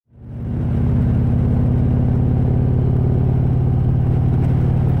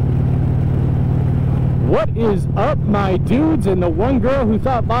is up, my dudes, and the one girl who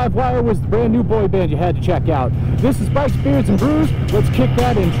thought LiveWire was the brand new boy band you had to check out? This is Bikes, Beards, and Brews. Let's kick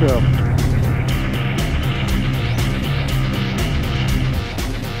that intro.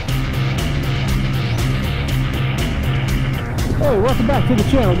 Hey, welcome back to the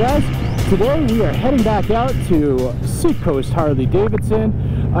channel, guys. Today we are heading back out to Seacoast Harley-Davidson.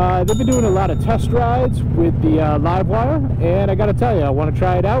 They've been doing a lot of test rides with the LiveWire, and I gotta tell you, I want to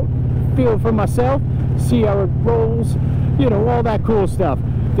try it out, feel it for myself, see how it rolls, you know, all that cool stuff.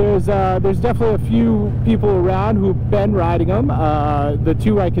 There's definitely a few people around who've been riding them. The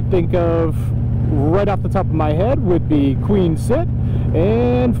two I could think of right off the top of my head would be Queen Sit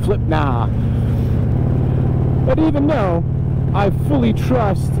and Flip Nah. But even though I fully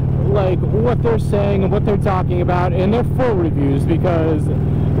trust like what they're saying and what they're talking about and their full reviews, because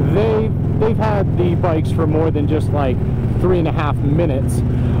they've had the bikes for more than just like 3.5 minutes.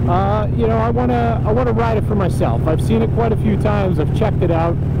 You know, I wanna ride it for myself. I've seen it quite a few times. I've checked it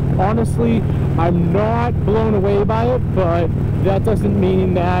out. Honestly, I'm not blown away by it, but that doesn't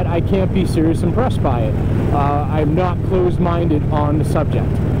mean that I can't be seriously impressed by it. I'm not closed-minded on the subject.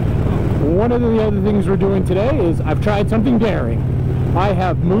 One of the other things we're doing today is I've tried something daring. I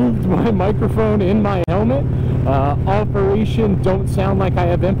have moved my microphone in my helmet. Operation Don't Sound Like I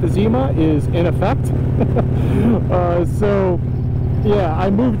Have Emphysema is in effect. So yeah, I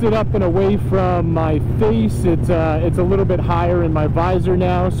moved it up and away from my face. It's a little bit higher in my visor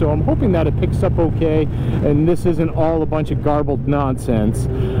now, so I'm hoping that it picks up okay and this isn't all a bunch of garbled nonsense.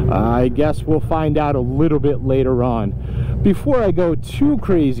 I guess we'll find out a little bit later on. Before I go too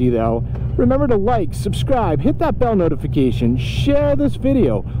crazy though, remember to like, subscribe, hit that bell notification, share this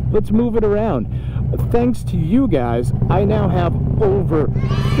video. Let's move it around. Thanks to you guys, I now have over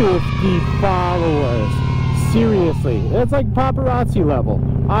 50 followers. Seriously, it's like paparazzi level.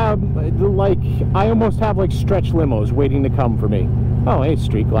 I almost have like stretch limos waiting to come for me. Oh, hey,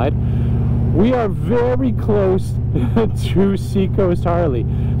 Street Glide. We are very close to Seacoast Harley,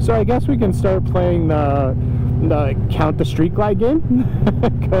 so I guess we can start playing the Count the Street Glide game,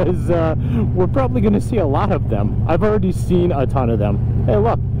 because we're probably going to see a lot of them. I've already seen a ton of them. Hey,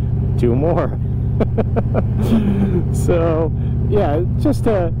 look, 2 more. So yeah, just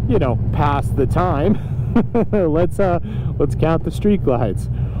to, you know, pass the time, let's count the street glides.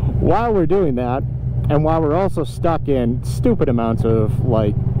 While we're doing that, and while we're also stuck in stupid amounts of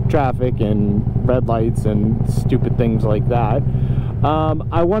like traffic and red lights and stupid things like that,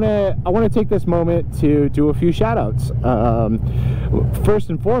 I want to take this moment to do a few shout outs. First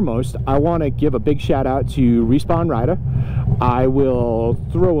and foremost, I want to give a big shout out to Respawn Rider. I will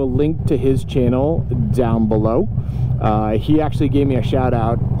throw a link to his channel down below. He actually gave me a shout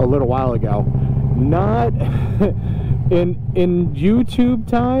out a little while ago. Not in YouTube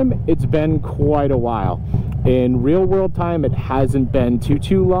time, it's been quite a while. In real world time, it hasn't been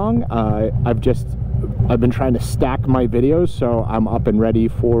too long. I've been trying to stack my videos so I'm up and ready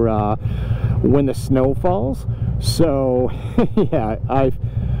for when the snow falls. So yeah, I've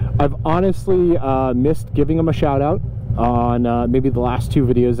honestly missed giving him a shout out on maybe the last 2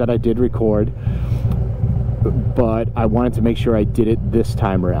 videos that I did record, but I wanted to make sure I did it this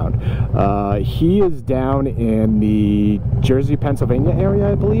time around. He is down in the Jersey, Pennsylvania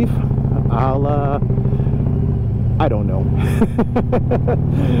area, I believe. I don't know.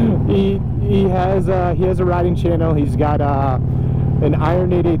 he has a riding channel. He's got an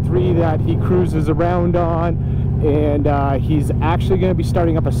Iron 883 that he cruises around on, and he's actually going to be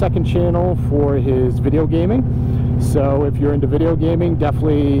starting up a second channel for his video gaming. So if you're into video gaming,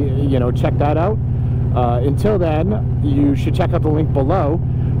 definitely, you know, check that out. Until then, you should check out the link below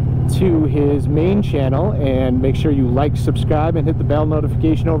to his main channel, and make sure you like, subscribe, and hit the bell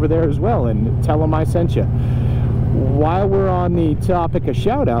notification over there as well, and tell him I sent you. While we're on the topic of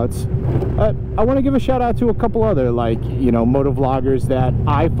shout outs, I want to give a shout out to a couple other, like, you know, motovloggers that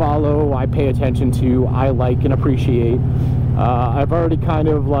I follow, I pay attention to, I like and appreciate. I've already kind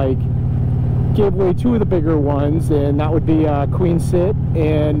of like gave away 2 of the bigger ones, and that would be Queen Sit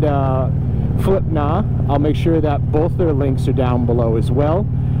and Flip Nah. I'll make sure that both their links are down below as well.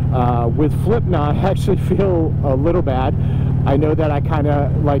 With Flip Nah, I actually feel a little bad. I know that I kind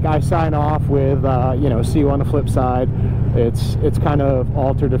of like, I sign off with you know, see you on the flip side. It's kind of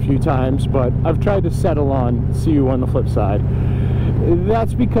altered a few times, but I've tried to settle on see you on the flip side.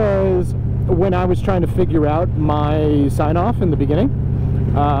 That's because when I was trying to figure out my sign off in the beginning,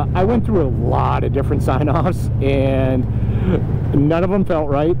 I went through a lot of different sign offs and none of them felt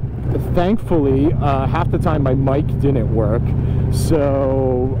right. thankfully, half the time my mic didn't work,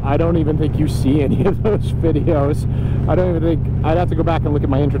 so I don't even think you see any of those videos. I don't even think, I'd have to go back and look at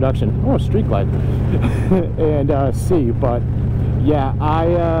my introduction. Oh, street light. And see, but yeah,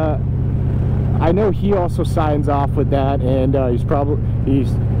 I know he also signs off with that, and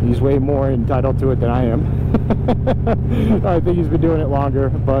he's way more entitled to it than I am. I think he's been doing it longer,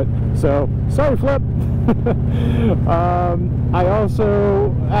 but so sorry, Flip. I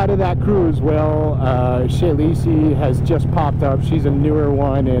also, out of that crew as well, Shay Lacey has just popped up. She's a newer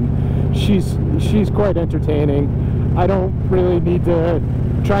one, and she's quite entertaining. I don't really need to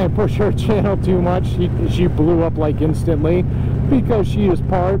try and push her channel too much. She blew up like instantly because she is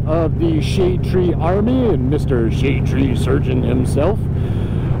part of the Shade Tree Army and Mr. Shade Tree Surgeon himself.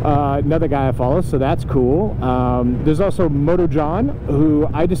 Another guy I follow, so that's cool. There's also Moto John, who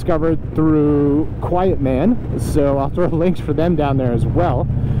I discovered through Quiet Man, so I'll throw links for them down there as well.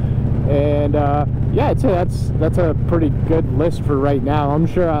 And yeah, I'd say that's a pretty good list for right now. I'm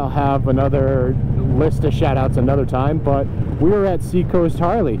sure I'll have another list of shout outs another time, but we were at Seacoast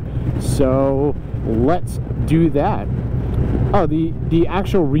Harley, so let's do that. Oh, the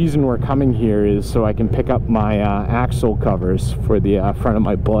actual reason we're coming here is so I can pick up my axle covers for the front of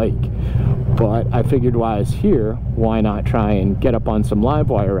my bike. But I figured while I was here, why not try and get up on some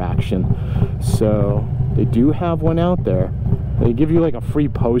LiveWire action? So they do have one out there. They give you like a free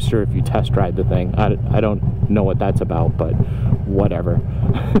poster if you test ride the thing. I don't know what that's about, but whatever.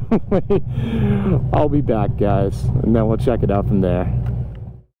 I'll be back, guys, and then we'll check it out from there.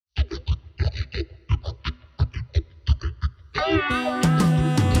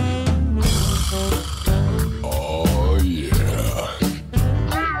 Oh yeah.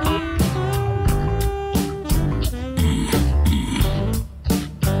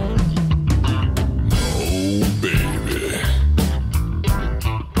 Oh baby.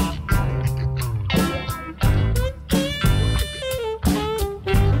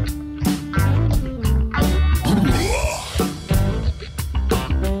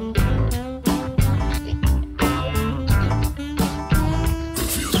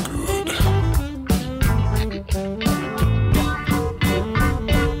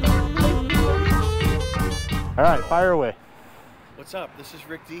 All right, fire away. What's up? This is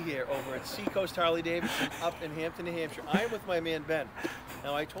Rick D here over at Seacoast Harley-Davidson up in Hampton, New Hampshire. I am with my man Ben.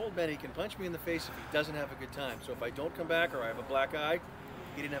 Now I told Ben he can punch me in the face if he doesn't have a good time. So if I don't come back or I have a black eye,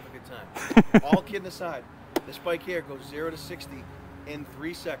 he didn't have a good time. All kidding aside, this bike here goes 0 to 60 in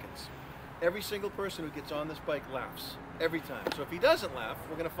 3 seconds. Every single person who gets on this bike laughs, every time. So if he doesn't laugh,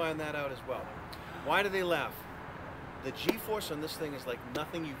 we're gonna find that out as well. Why do they laugh? The G-force on this thing is like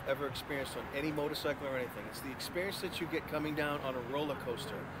nothing you've ever experienced on any motorcycle or anything. It's the experience that you get coming down on a roller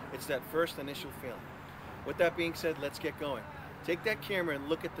coaster. It's that first initial feeling. With that being said, let's get going. Take that camera and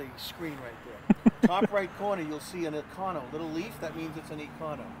look at the screen right there. Top right corner, you'll see an Econo. Little leaf, that means it's an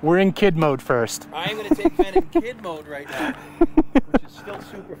Econo. We're in kid mode first. I'm going to take Ben in kid mode right now, which is still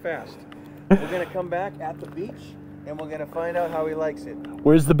super fast. We're going to come back at the beach, and we're going to find out how he likes it.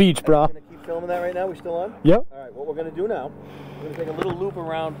 Where's the beach, bro? We're going to keep filming that right now. We still on? Yep. All right, what we're going to do now, we're going to take a little loop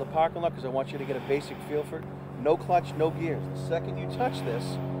around the parking lot because I want you to get a basic feel for it. No clutch, no gears. The second you touch this,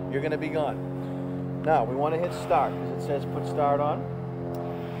 you're going to be gone. Now, we want to hit start because it says put start on.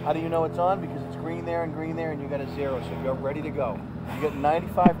 How do you know it's on? Because it's green there, and you got a 0, so you're ready to go. You get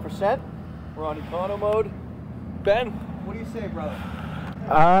 95%. We're on Econo mode. Ben, what do you say, brother?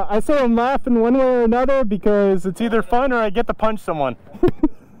 I say I'm laughing one way or another because it's either fun or I get to punch someone.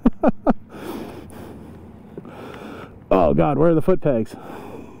 Oh God, where are the foot pegs?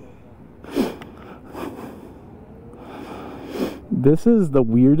 This is the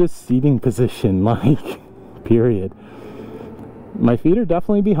weirdest seating position, like, period. My feet are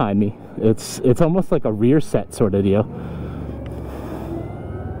definitely behind me. It's almost like a rear set sort of deal.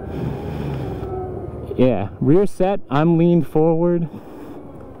 Yeah, rear set, I'm leaned forward.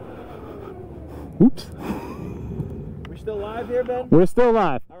 Oops. We're still live here, Ben? We're still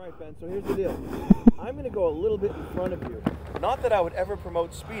live. All right, Ben, so here's the deal. I'm going to go a little bit in front of you. Not that I would ever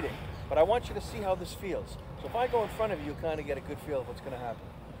promote speeding, but I want you to see how this feels. So if I go in front of you, you'll kind of get a good feel of what's going to happen.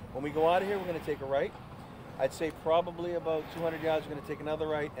 When we go out of here, we're going to take a right. I'd say probably about 200 yards, we're going to take another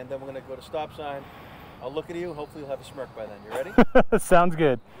right, and then we're going to go to stop sign. I'll look at you. Hopefully you'll have a smirk by then. You ready? Sounds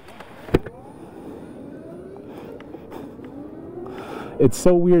good. It's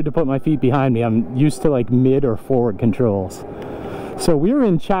so weird to put my feet behind me. I'm used to like mid or forward controls. So we're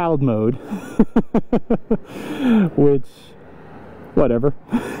in child mode, which, whatever.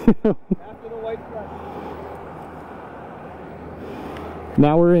 After the white flag.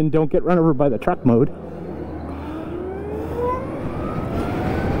 Now we're in don't get run over by the truck mode.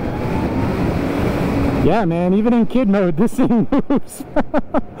 Yeah, man, even in kid mode, this thing moves.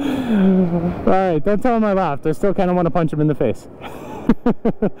 Alright, don't tell him I laughed. I still kind of want to punch him in the face.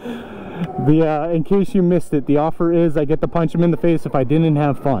 In case you missed it, the offer is I get to punch him in the face if I didn't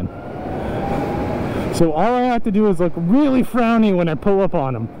have fun. So all I have to do is look really frowny when I pull up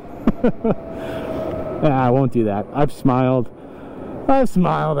on him. Nah, I won't do that. I've smiled, I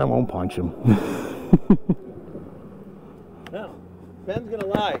won't punch him. No, Ben's gonna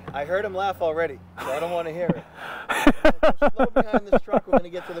lie. I heard him laugh already, so I don't want to hear it. Slow behind this truck, we're gonna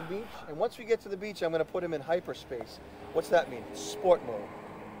get to the beach, and once we get to the beach, I'm gonna put him in hyperspace. What's that mean? Sport mode.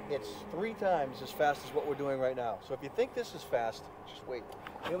 It's 3 times as fast as what we're doing right now. So if you think this is fast, just wait.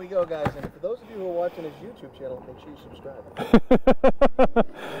 Here we go, guys. And for those of you who are watching his YouTube channel, make sure you subscribe.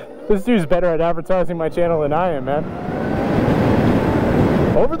 This dude's better at advertising my channel than I am, man.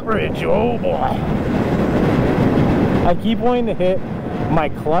 Over the bridge, oh boy. I keep wanting to hit my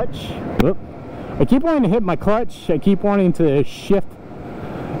clutch. Whoop. I keep wanting to hit my clutch. I keep wanting to shift,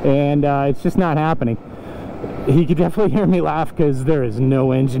 and it's just not happening. He could definitely hear me laugh because there is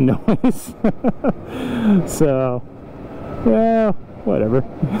no engine noise. So, yeah, whatever.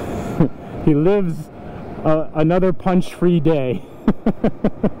 He lives another punch-free day.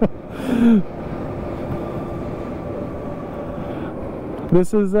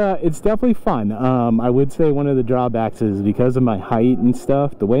 This is, it's definitely fun. I would say one of the drawbacks is because of my height and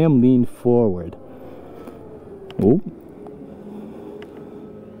stuff, the way I'm leaned forward. Oh.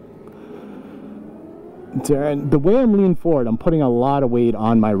 The way I'm leaning forward, I'm putting a lot of weight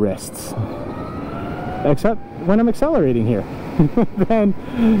on my wrists. Except when I'm accelerating here. then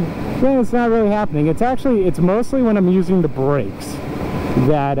it's not really happening. It's mostly when I'm using the brakes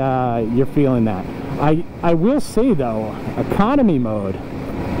that you're feeling that. I will say though, economy mode,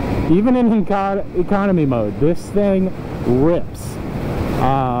 even in economy mode, this thing rips.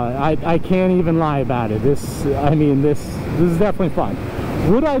 I can't even lie about it. This is definitely fun.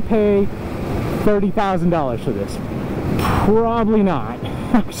 Would I pay $30,000 for this? Probably not.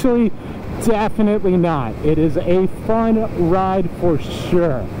 Actually, definitely not. It is a fun ride for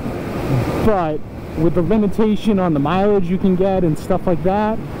sure, but with the limitation on the mileage you can get and stuff like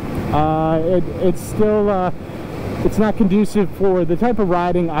that, it's still it's not conducive for the type of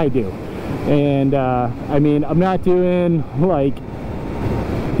riding I do. And I mean, I'm not doing like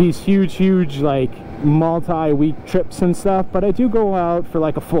these huge like multi-week trips and stuff, but I do go out for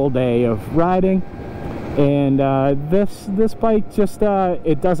like a full day of riding, and this bike just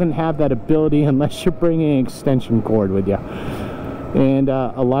it doesn't have that ability unless you're bringing an extension cord with you, and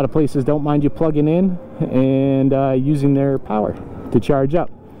a lot of places don't mind you plugging in and using their power to charge up.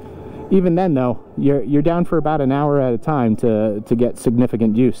 Even then though, you're down for about an hour at a time to get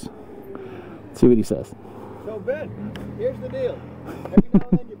significant juice. Let's see what he says. So Ben, here's the deal. Every now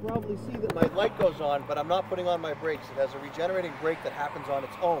and then you probably see that my light goes on, but I'm not putting on my brakes. It has a regenerating brake that happens on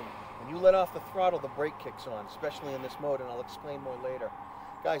its own. When you let off the throttle, the brake kicks on, especially in this mode, and I'll explain more later.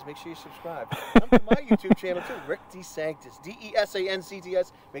 Guys, make sure you subscribe. Come to my YouTube channel too, Rick DeSanctis,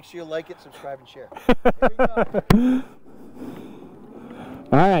 D-E-S-A-N-C-T-S. Make sure you like it, subscribe, and share. Here we go.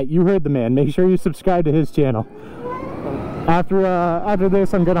 Alright, you heard the man. Make sure you subscribe to his channel. After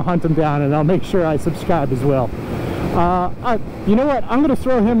this, I'm going to hunt him down, and I'll make sure I subscribe as well. You know what? I'm going to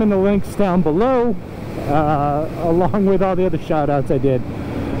throw him in the links down below, along with all the other shout-outs I did.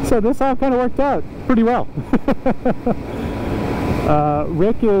 So this all kind of worked out pretty well.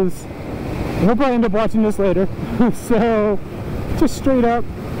 Rick he'll probably end up watching this later. So, just straight up,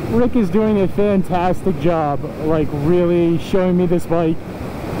 Rick is doing a fantastic job, like really showing me this bike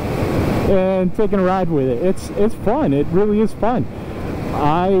and taking a ride with it. It's fun. It really is fun.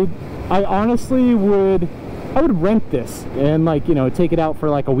 I honestly would rent this and, like, you know, take it out for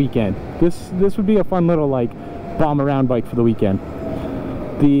like a weekend. This would be a fun little like bomb around bike for the weekend.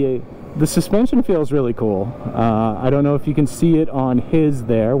 The suspension feels really cool. I don't know if you can see it on his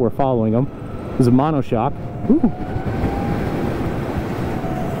there. We're following him. There's a monoshock. Ooh.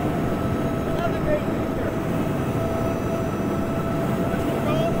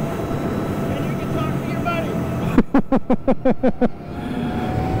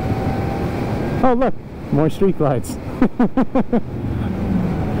 Oh look, more street lights.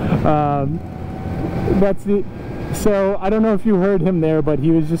 So I don't know if you heard him there, but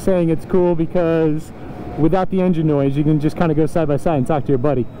he was just saying it's cool because without the engine noise you can just kind of go side by side and talk to your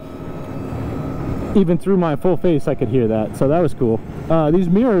buddy. Even through my full face I could hear that, so that was cool. These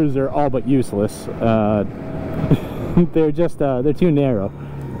mirrors are all but useless. They're just they're too narrow.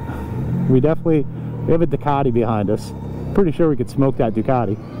 We have a Ducati behind us. Pretty sure we could smoke that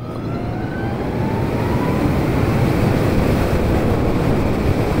Ducati.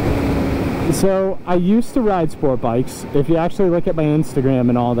 So I used to ride sport bikes. If you actually look at my Instagram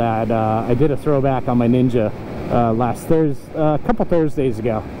and all that, I did a throwback on my Ninja a couple Thursdays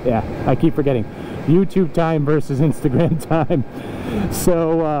ago. Yeah, I keep forgetting. YouTube time versus Instagram time.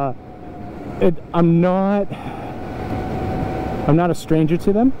 So I'm not a stranger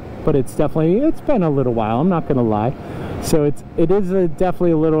to them, but it's been a little while, I'm not gonna lie. So it is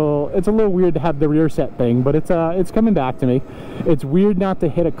definitely a little weird to have the rear set thing, but it's coming back to me. It's weird not to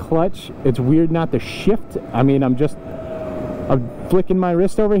hit a clutch. It's weird not to shift. I mean, I'm flicking my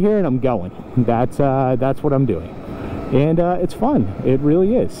wrist over here and I'm going. That's what I'm doing, and it's fun. It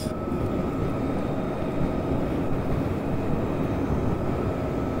really is.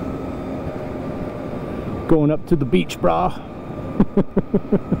 Going up to the beach, brah.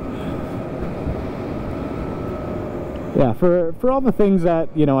 Yeah, for all the things that,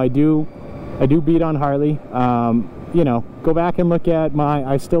 you know, I do beat on Harley. You know, go back and look at my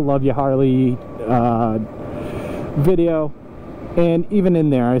I Still Love You Harley video, and even in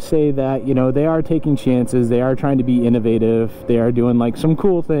there I say that, you know, they are taking chances, they are trying to be innovative, they are doing like some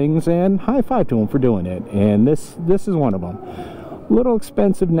cool things, and high five to them for doing it. And this is one of them. A little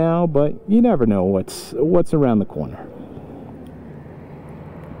expensive now, but you never know what's around the corner.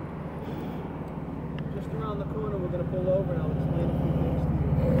 Pull over and I'll explain a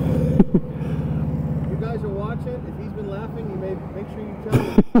few things to you. You guys are watching. If he's been laughing, you may make sure you tell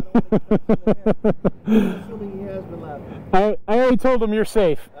him. I'm assuming he has been laughing. I already told him you're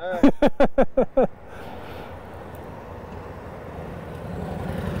safe. All right.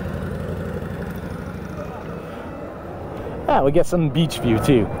 Ah, we get some beach view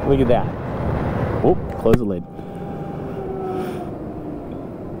too. Look at that. Oh, close the lid.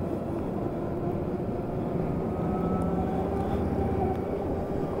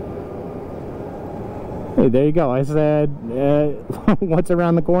 Hey, there you go. I said, what's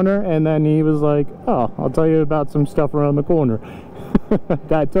around the corner? And then he was like, oh, I'll tell you about some stuff around the corner.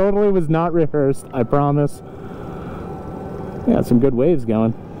 That totally was not rehearsed, I promise. Yeah, some good waves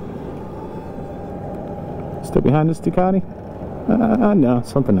going. Still behind us, Ducati? No,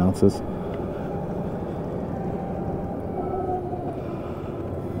 something else is.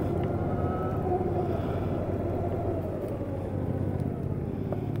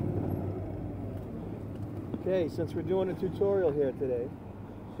 Okay, since we're doing a tutorial here today,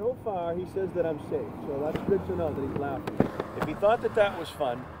 so far he says that I'm safe, so that's good to know that he's laughing. If he thought that was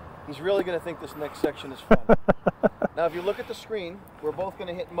fun, he's really going to think this next section is fun. Now if you look at the screen, we're both going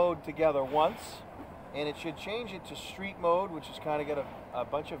to hit mode together once, and it should change it to street mode, which has kind of got a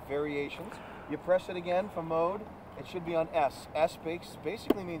bunch of variations. You press it again for mode, it should be on S. S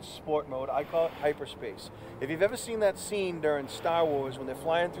basically means sport mode. I call it hyperspace. If you've ever seen that scene during Star Wars when they're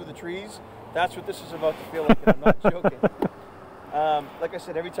flying through the trees, that's what this is about to feel like, and I'm not joking. Like I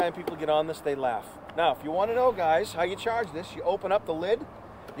said, every time people get on this, they laugh. Now, if you want to know, guys, how you charge this, you open up the lid,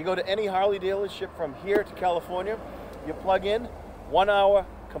 you go to any Harley dealership from here to California, you plug in, 1 hour,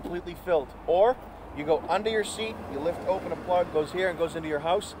 completely filled. Or you go under your seat, you lift open a plug, goes here and goes into your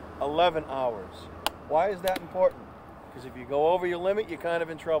house, 11 hours. Why is that important? Because if you go over your limit, you're kind of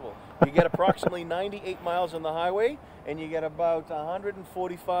in trouble. You get approximately 98 miles on the highway, and you get about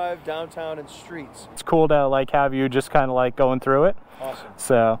 145 downtown and streets. It's cool to like have you just kind of like going through it.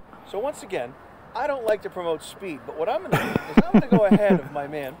 Awesome. So once again, I don't like to promote speed, but what I'm going to do is I'm going to go ahead of my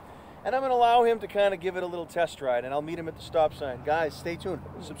man, and I'm going to allow him to kind of give it a little test ride, and I'll meet him at the stop sign. Guys, stay tuned.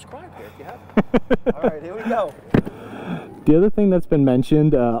 Subscribe here if you haven't. All right, here we go. The other thing that's been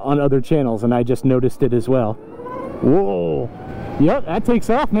mentioned on other channels, and I just noticed it as well. Whoa. Yep, that takes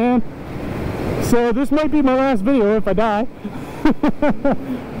off, man. So this might be my last video if I die.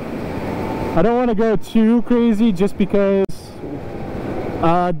 I don't want to go too crazy just because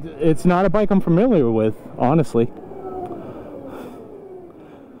it's not a bike I'm familiar with, honestly.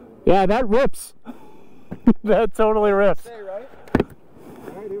 Yeah, that rips. That totally rips. Hey, right?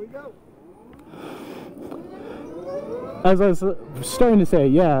 All right, here we go. As I was starting to say,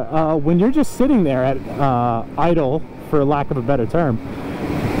 yeah, when you're just sitting there at idle, for lack of a better term,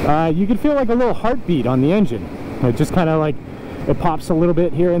 you can feel like a little heartbeat on the engine. It just kind of like, it pops a little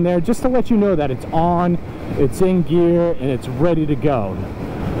bit here and there, just to let you know that it's on, it's in gear, and it's ready to go.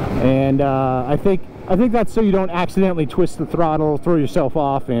 And I think that's so you don't accidentally twist the throttle, throw yourself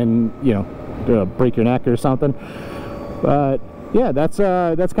off, and, you know, break your neck or something. But yeah, that's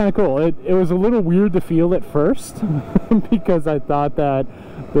kind of cool. It was a little weird to feel at first because I thought that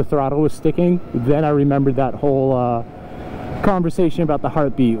the throttle was sticking. Then I remembered that whole conversation about the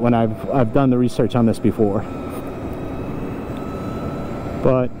heartbeat when I've done the research on this before.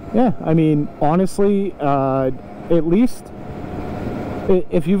 But yeah, I mean, honestly, at least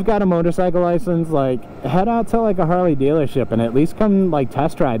if you've got a motorcycle license, like, head out to like a Harley dealership and at least come like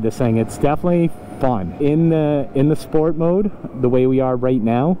test ride this thing. It's definitely fun. In the sport mode, the way we are right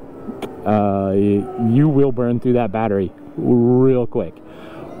now, you will burn through that battery real quick,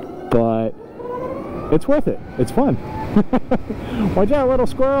 but it's worth it. It's fun. Watch out, little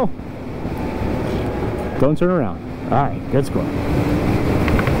squirrel. Don't turn around. All right, good squirrel.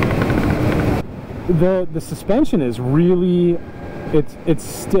 The suspension is really, it's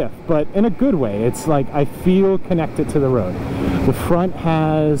stiff, but in a good way. It's like I feel connected to the road. The front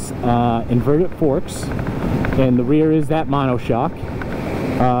has inverted forks, and the rear is that monoshock.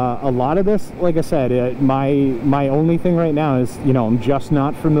 A lot of this, like I said, my only thing right now is, you know, I'm just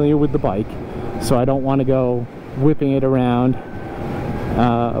not familiar with the bike, so I don't want to go whipping it around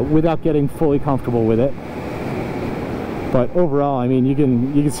without getting fully comfortable with it. But overall, I mean, you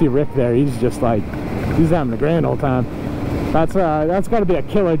can see Rick there. He's just like, he's having a grand old time. That's got to be a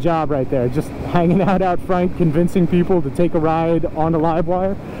killer job right there. Just hanging out front, convincing people to take a ride on the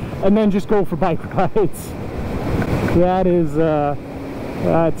LiveWire, and then just go for bike rides. That is,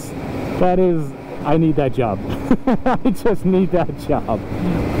 I need that job. I just need that job.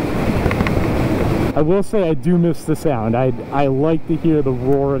 I will say I do miss the sound. I like to hear the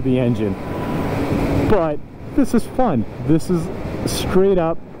roar of the engine. But this is fun. This is straight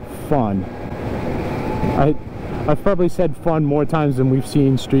up fun. I've probably said fun more times than we've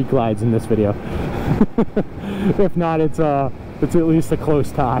seen street glides in this video. If not, it's at least a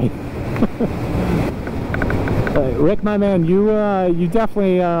close tie. Rick, my man, you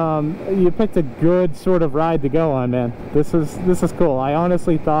definitely you picked a good sort of ride to go on, man. This is cool. I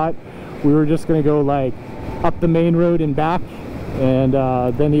honestly thought we were just gonna go like up the main road and back, and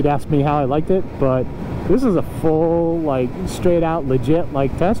then he'd ask me how I liked it, but this is a full, like, straight out legit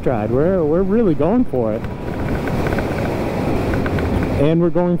like test ride. We're really going for it, and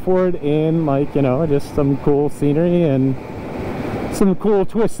we're going for it in, like, you know, just some cool scenery and some cool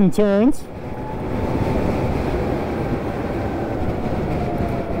twists and turns.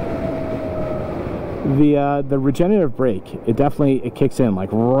 The regenerative brake, it definitely kicks in like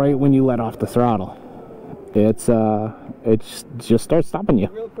right when you let off the throttle. It just starts stopping you.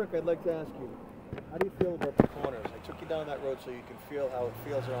 Real quick, I'd like to ask you, how do you feel about the corners? I took you down that road so you can feel how it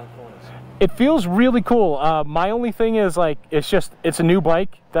feels around corners. It feels really cool. My only thing is, like, it's a new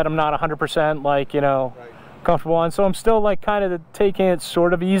bike that I'm not 100% like, you know, comfortable on, so I'm still like kind of taking it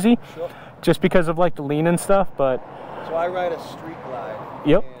sort of easy, just because of like the lean and stuff. But so I ride a street glide.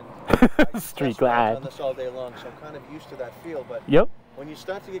 Yep. And street glide. On this all day long, so I'm kind of used to that feel. But yep. When you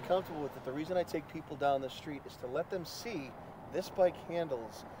start to get comfortable with it, the reason I take people down the street is to let them see this bike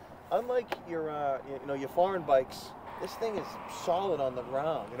handles. Unlike your, you know, your foreign bikes, this thing is solid on the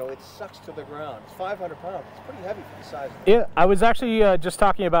ground. You know, it sucks to the ground. It's 500 pounds. It's pretty heavy for the size of it. Yeah, I was actually just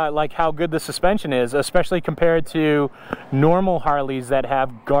talking about like how good the suspension is, especially compared to normal Harleys that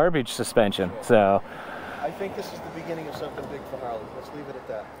have garbage suspension. Yeah. So I think this is the beginning of something big for Harley. Let's leave it at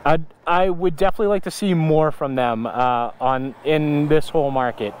that. I would definitely like to see more from them in this whole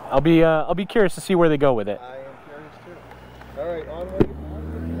market. I'll be curious to see where they go with it. I am curious too. All right, onward.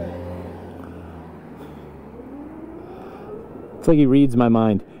 It's like he reads my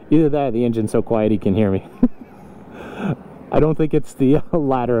mind. Either that or the engine's so quiet he can hear me. I don't think it's the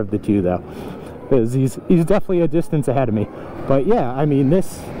latter of the two, though, because he's definitely a distance ahead of me. But yeah, I mean,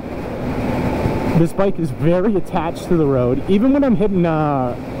 this bike is very attached to the road. Even when I'm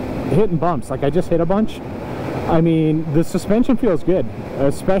hitting bumps, like I just hit a bunch, I mean, the suspension feels good,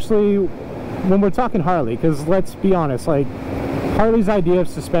 especially when we're talking Harley, because let's be honest, like, Harley's idea of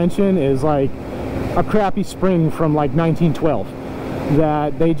suspension is like a crappy spring from like 1912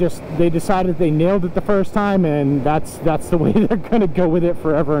 that they decided they nailed it the first time, and that's the way they're gonna go with it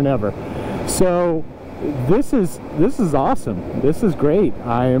forever and ever. So this is awesome. This is great.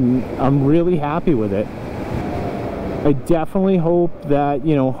 I'm really happy with it. I definitely hope that,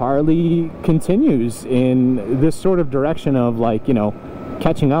 you know, Harley continues in this sort of direction of, like, you know,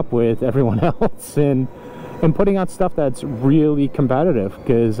 catching up with everyone else and putting out stuff that's really competitive.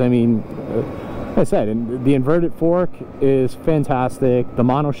 Because I mean, like I said, the inverted fork is fantastic, the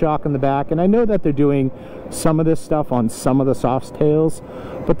monoshock in the back, and I know that they're doing some of this stuff on some of the soft tails,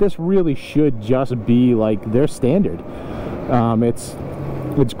 but this really should just be like their standard.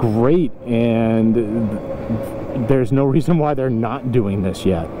 It's great, and there's no reason why they're not doing this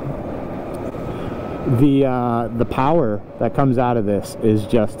yet. The power that comes out of this is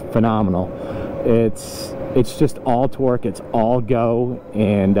just phenomenal. It's just all torque, it's all go,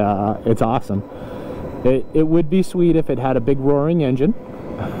 and it's awesome. It would be sweet if it had a big roaring engine.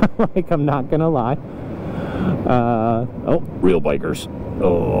 Like, I'm not gonna lie, Oh, real bikers.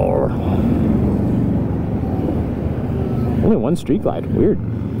 Oh. Only one street glide. Weird.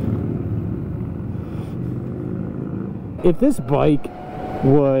 If this bike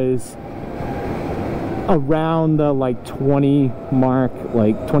was around the like 20 mark,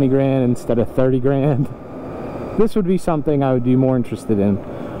 like 20 grand instead of 30 grand, this would be something I would be more interested in.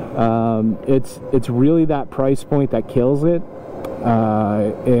 It's really that price point that kills it.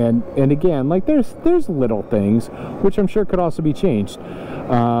 And again, like there's little things which I'm sure could also be changed.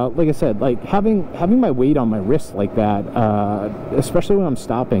 Like I said, like having my weight on my wrist like that, especially when I'm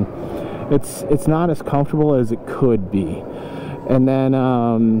stopping, it's not as comfortable as it could be. And then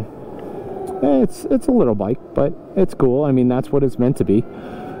it's a little bike, but it's cool. I mean, that's what it's meant to be.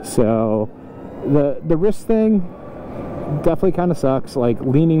 So the wrist thing definitely kind of sucks. Like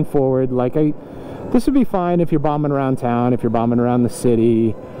leaning forward, like this would be fine if you're bombing around town, if you're bombing around the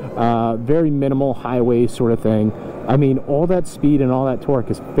city, very minimal highway sort of thing. I mean, all that speed and all that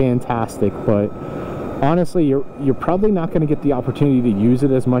torque is fantastic, but honestly, you're probably not going to get the opportunity to use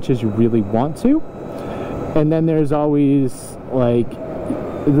it as much as you really want to. And then there's always like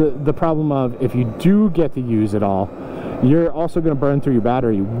the problem of, if you do get to use it all, you're also going to burn through your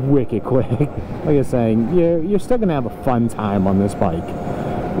battery wicked quick. Like I was saying, you're still going to have a fun time on this bike.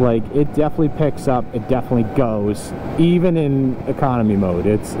 Like, it definitely picks up, it definitely goes, even in economy mode.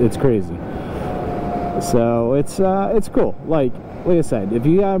 It's crazy. So it's cool. Like I said, if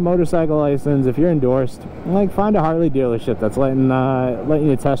you got a motorcycle license, if you're endorsed, like, find a Harley dealership that's letting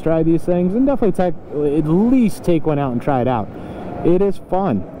you test ride these things, and definitely at least take one out and try it out. It is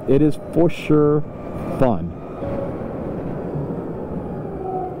fun. It is for sure fun.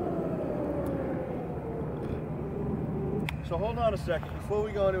 So hold on a second. Before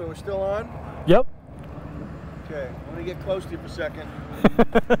we go into it, we're still on? Yep. Okay, I'm going to get close to you for a second.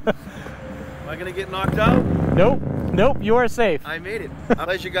 Am I going to get knocked out? Nope, you are safe. I made it. I'll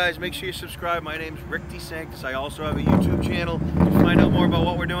let you guys, make sure you subscribe. My name's Rick D. Sanctus. I also have a YouTube channel. To find out more about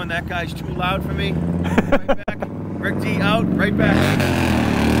what we're doing, that guy's too loud for me. Right back. Rick D out, right back.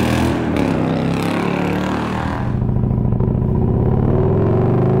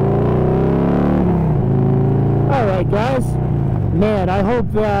 Alright guys, man, I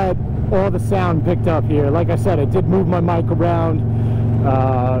hope that all the sound picked up here. Like I said, I did move my mic around,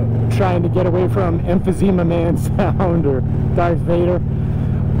 trying to get away from Emphysema Man sound or Darth Vader.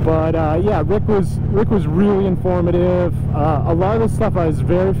 But yeah, Rick was really informative. A lot of the stuff I was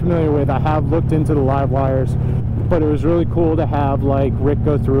very familiar with. I have looked into the LiveWires, but it was really cool to have like Rick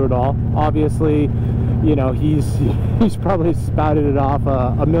go through it all. Obviously, you know, he's probably spouted it off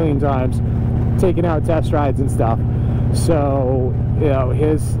a million times, taking out test rides and stuff. So, you know,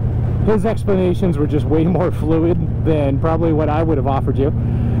 his explanations were just way more fluid than probably what I would have offered you.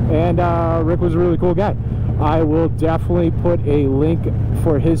 And Rick was a really cool guy. I will definitely put a link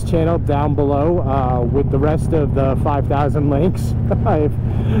for his channel down below with the rest of the 5,000 links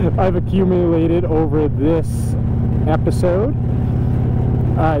I've accumulated over this episode.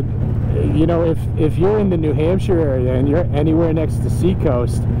 You know, if you're in the New Hampshire area and you're anywhere next to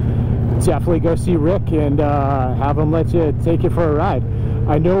Seacoast, definitely go see Rick and have him let you take you for a ride.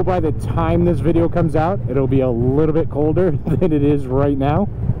 I know by the time this video comes out, it'll be a little bit colder than it is right now,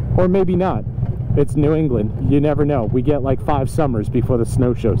 or maybe not. It's New England. You never know. We get like 5 summers before the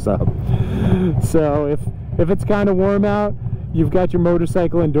snow shows up. So if it's kind of warm out, you've got your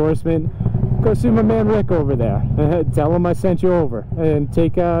motorcycle endorsement, go see my man Rick over there. Tell him I sent you over, and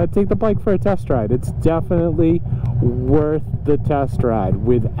take the bike for a test ride. It's definitely worth the test ride,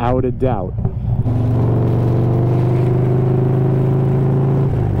 without a doubt.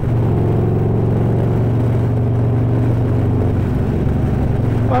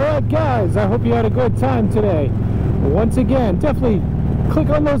 Alright guys, I hope you had a good time today. Once again, definitely click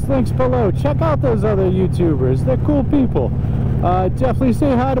on those links below. Check out those other YouTubers. They're cool people. Definitely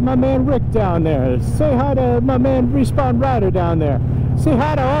say hi to my man Rick down there. Say hi to my man Respawn Rider down there. Say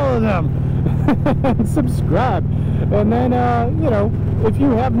hi to all of them. And subscribe. And then, you know, if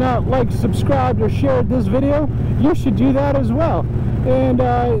you have not liked, subscribed, or shared this video, you should do that as well. And,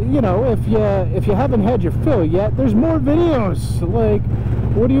 you know, if you haven't had your fill yet, there's more videos. Like,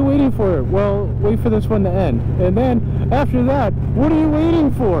 what are you waiting for? Well, wait for this one to end. And then, after that, what are you waiting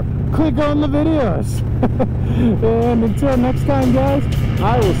for? Click on the videos. And until next time, guys,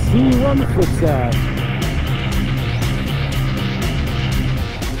 I will see you on the flip side.